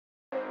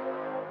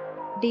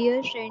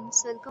Dear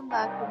friends, welcome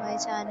back to my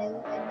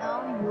channel, and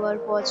now you are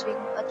watching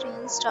a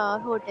 3-star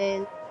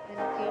hotel. The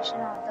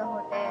location of the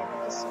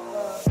hotel is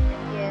superb,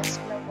 and guests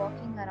love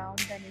walking around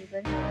the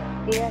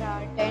neighborhood. There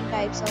are 10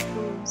 types of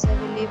rooms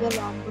available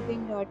on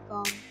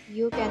booking.com.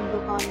 You can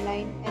book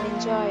online and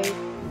enjoy it.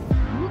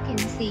 You can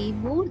see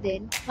more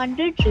than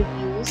 100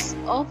 reviews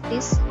of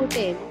this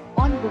hotel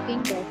on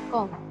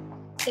booking.com.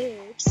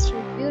 Its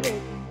review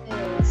rating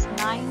is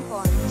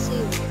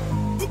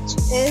 9.0, which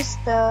is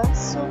the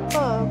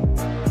superb.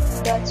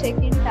 The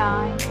check-in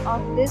time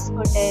of this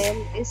hotel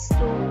is 2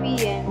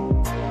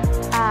 p.m.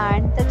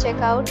 and the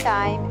checkout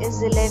time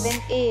is 11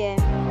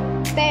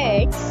 a.m.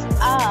 Pets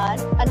are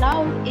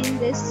allowed in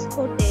this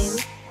hotel.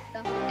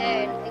 The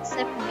hotel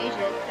accepts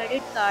major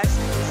credit cards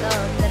and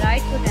reserves the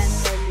right to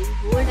temporarily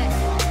hold an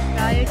amount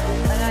prior to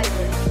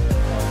arrival.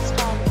 Guests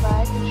are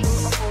required to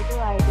show a photo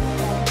ID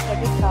and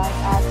credit card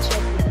at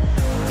check-in.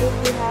 If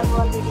you have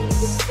already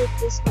visited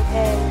this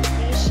hotel,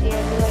 please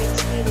share your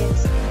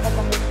experience in the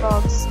comment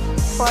box.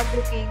 For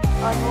booking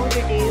or more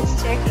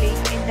details, check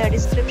link in the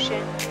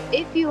description.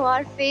 If you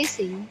are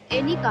facing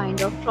any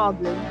kind of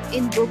problem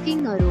in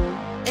booking a room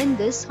in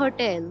this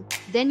hotel,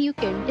 then you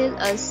can tell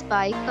us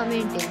by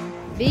commenting.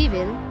 We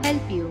will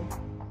help you.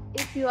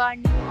 If you are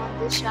new on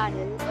this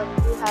channel or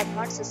you have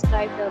not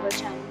subscribed our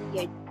channel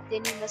yet,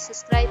 then you must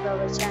subscribe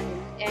our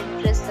channel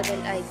and press the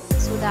bell icon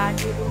so that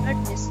you do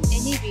not miss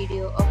any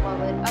video of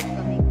our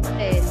upcoming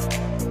hotel.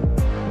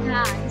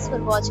 Thanks for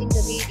watching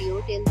the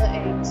video till the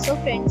end. So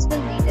friends,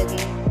 will meet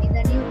again in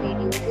a new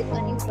video with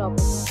a new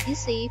property. Be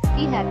safe,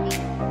 be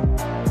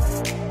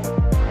happy.